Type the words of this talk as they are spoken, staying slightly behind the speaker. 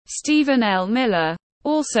Stephen L. Miller,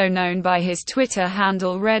 also known by his Twitter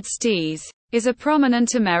handle RedSteeze, is a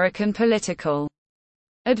prominent American political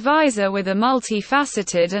advisor with a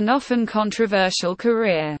multifaceted and often controversial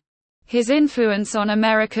career. His influence on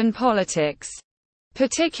American politics,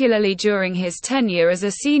 particularly during his tenure as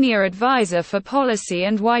a senior advisor for policy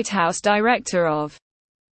and White House Director of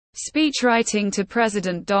Speechwriting to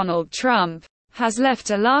President Donald Trump, has left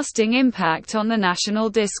a lasting impact on the national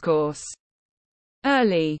discourse.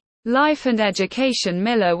 Early life and education.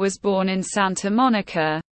 Miller was born in Santa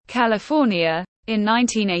Monica, California, in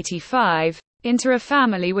 1985, into a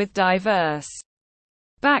family with diverse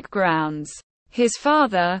backgrounds. His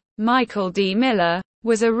father, Michael D. Miller,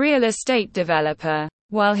 was a real estate developer,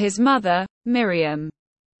 while his mother, Miriam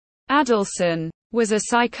Adelson, was a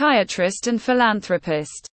psychiatrist and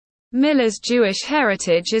philanthropist. Miller's Jewish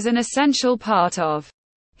heritage is an essential part of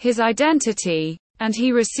his identity, and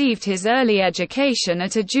he received his early education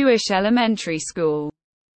at a Jewish elementary school.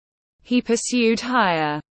 He pursued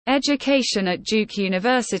higher education at Duke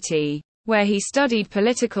University, where he studied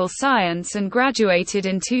political science and graduated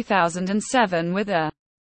in 2007 with a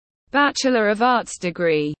Bachelor of Arts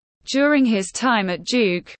degree. During his time at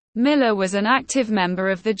Duke, Miller was an active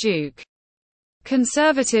member of the Duke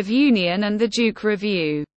Conservative Union and the Duke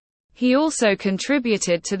Review. He also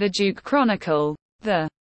contributed to the Duke Chronicle, the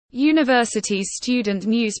university's student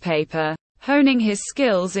newspaper, honing his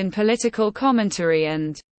skills in political commentary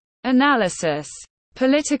and analysis.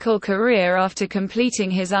 Political career. After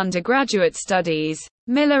completing his undergraduate studies,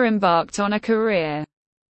 Miller embarked on a career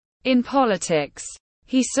in politics.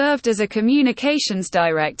 He served as a communications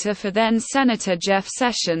director for then-Senator Jeff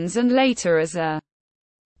Sessions and later as a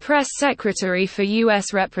press secretary for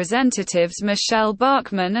U.S. Representatives Michelle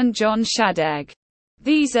Bachmann and John Shadegg.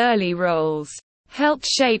 These early roles helped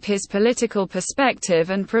shape his political perspective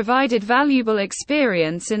and provided valuable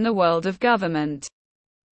experience in the world of government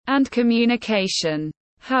and communication.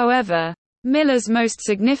 However, Miller's most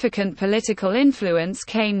significant political influence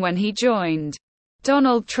came when he joined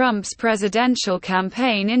Donald Trump's presidential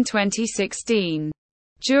campaign in 2016.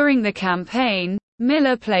 During the campaign,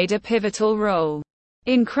 Miller played a pivotal role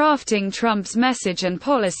in crafting Trump's message and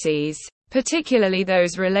policies, particularly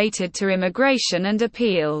those related to immigration and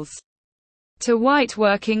appeals to white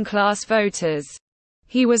working-class voters.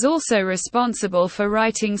 He was also responsible for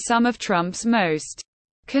writing some of Trump's most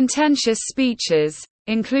contentious speeches,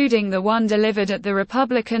 including the one delivered at the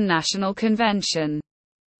Republican National Convention.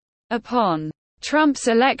 Upon Trump's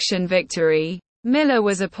election victory, Miller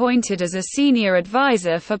was appointed as a senior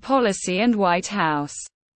advisor for policy and White House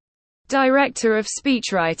Director of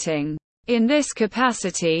Speechwriting. In this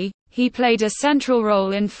capacity, he played a central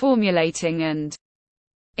role in formulating and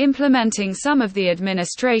implementing some of the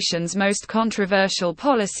administration's most controversial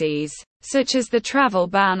policies, such as the travel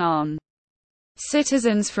ban on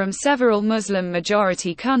citizens from several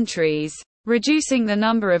Muslim-majority countries, reducing the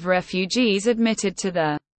number of refugees admitted to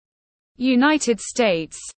the United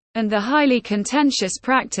States, and the highly contentious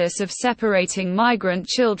practice of separating migrant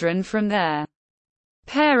children from their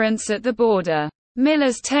parents at the border.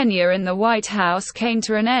 Miller's tenure in the White House came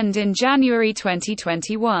to an end in January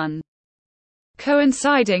 2021,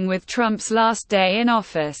 coinciding with Trump's last day in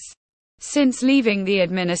office. Since leaving the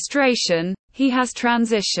administration, he has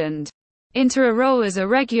transitioned into a role as a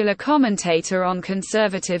regular commentator on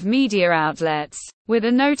conservative media outlets, with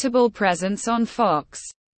a notable presence on Fox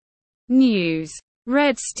News.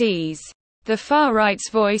 RedSteeze, the far-right's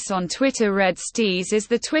voice on Twitter. RedSteeze is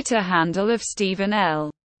the Twitter handle of Stephen L.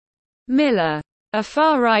 Miller, a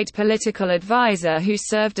far-right political advisor who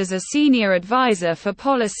served as a senior advisor for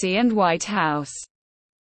policy and White House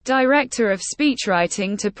Director of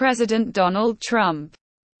Speechwriting to President Donald Trump.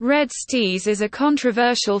 RedSteeze is a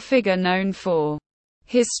controversial figure known for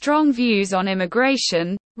his strong views on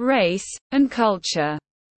immigration, race, and culture.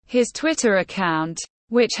 His Twitter account,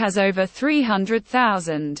 which has over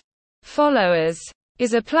 300,000 followers,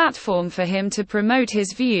 is a platform for him to promote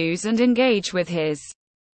his views and engage with his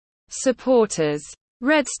supporters.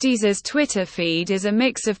 RedSteeze's Twitter feed is a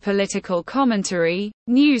mix of political commentary,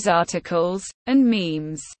 news articles, and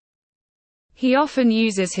memes. He often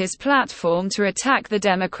uses his platform to attack the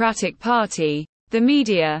Democratic Party, the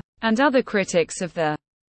media, and other critics of the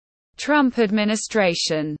Trump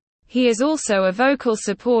administration. He is also a vocal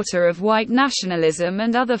supporter of white nationalism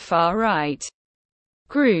and other far-right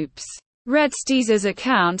groups. RedSteeze's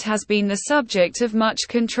account has been the subject of much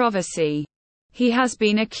controversy. He has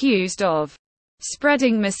been accused of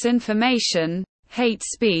spreading misinformation, hate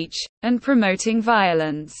speech, and promoting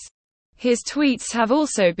violence. His tweets have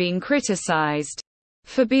also been criticized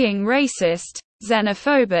for being racist,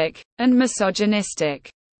 xenophobic, and misogynistic.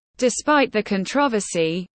 Despite the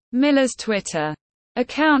controversy, Miller's Twitter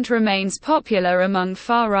account remains popular among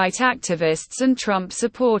far-right activists and Trump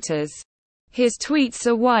supporters. His tweets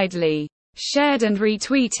are widely shared and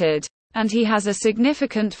retweeted, and he has a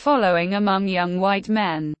significant following among young white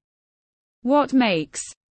men. What makes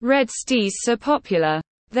RedSteeze so popular?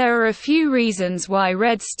 There are a few reasons why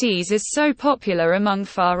RedSteeze is so popular among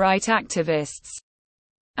far-right activists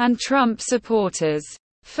and Trump supporters.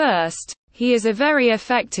 First, he is a very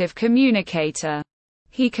effective communicator.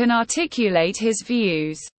 He can articulate his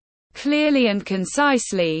views clearly and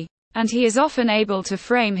concisely, and he is often able to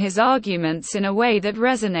frame his arguments in a way that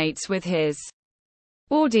resonates with his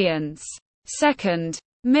audience. Second,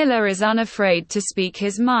 Miller is unafraid to speak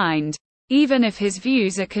his mind, even if his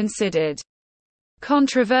views are considered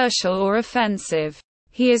controversial or offensive.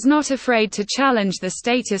 He is not afraid to challenge the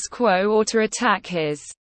status quo or to attack his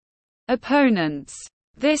opponents.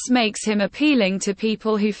 This makes him appealing to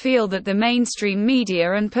people who feel that the mainstream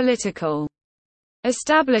media and political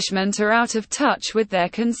establishment are out of touch with their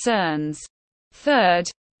concerns. Third,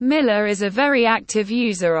 Miller is a very active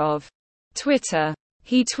user of Twitter.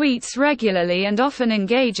 He tweets regularly and often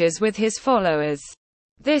engages with his followers.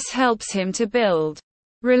 This helps him to build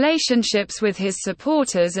relationships with his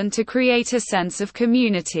supporters and to create a sense of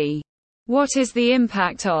community. What is the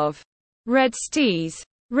impact of RedSteeze?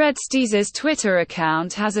 RedSteeze's Twitter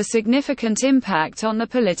account has a significant impact on the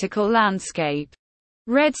political landscape.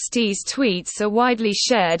 RedSteeze tweets are widely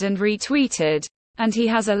shared and retweeted, and he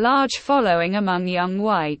has a large following among young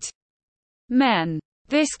white men.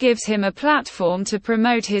 This gives him a platform to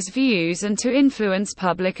promote his views and to influence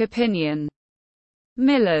public opinion.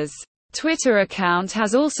 Miller's Twitter account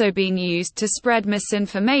has also been used to spread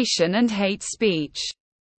misinformation and hate speech.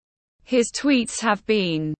 His tweets have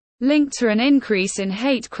been linked to an increase in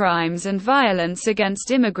hate crimes and violence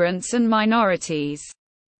against immigrants and minorities.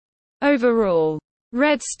 Overall,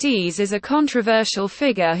 RedSteeze is a controversial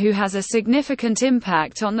figure who has a significant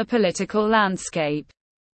impact on the political landscape.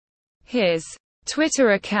 His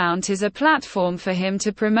Twitter account is a platform for him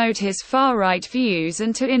to promote his far-right views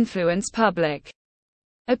and to influence public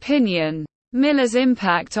opinion. Miller's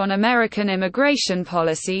impact on American immigration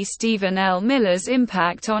policy. Stephen L. Miller's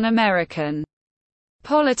impact on American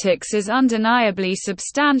politics is undeniably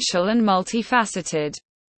substantial and multifaceted.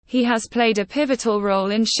 He has played a pivotal role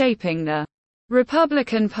in shaping the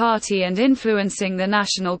Republican Party and influencing the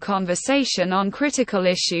national conversation on critical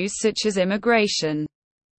issues such as immigration,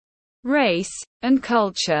 race, and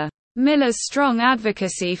culture. Miller's strong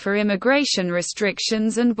advocacy for immigration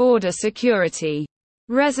restrictions and border security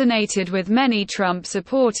resonated with many Trump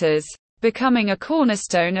supporters, becoming a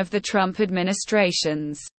cornerstone of the Trump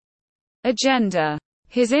administration's agenda.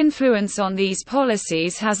 His influence on these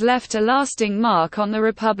policies has left a lasting mark on the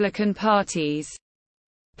Republican Party's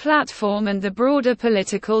platform and the broader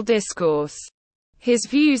political discourse. His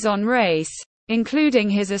views on race, including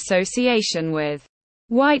his association with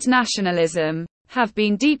white nationalism, have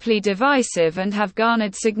been deeply divisive and have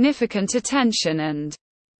garnered significant attention and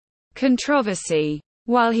controversy.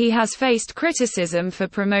 While he has faced criticism for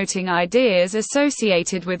promoting ideas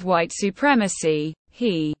associated with white supremacy,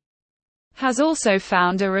 he has also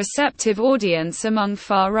found a receptive audience among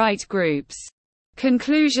far-right groups.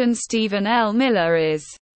 Conclusion: Stephen L. Miller is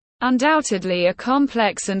undoubtedly a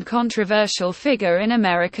complex and controversial figure in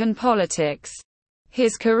American politics.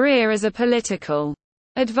 His career as a political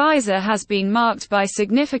advisor has been marked by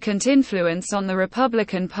significant influence on the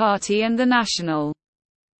Republican Party and the national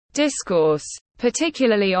discourse,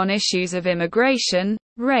 particularly on issues of immigration,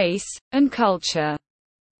 race, and culture.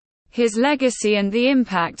 His legacy and the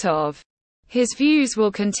impact of his views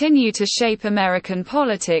will continue to shape American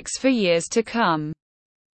politics for years to come.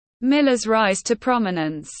 Miller's rise to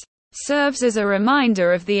prominence serves as a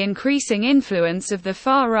reminder of the increasing influence of the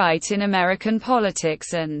far right in American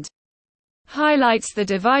politics and highlights the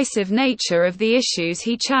divisive nature of the issues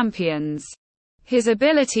he champions. His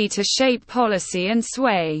ability to shape policy and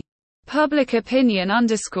sway public opinion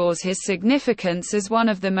underscores his significance as one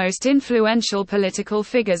of the most influential political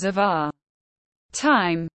figures of our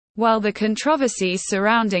time. While the controversies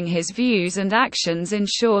surrounding his views and actions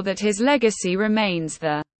ensure that his legacy remains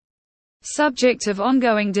the subject of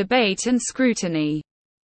ongoing debate and scrutiny.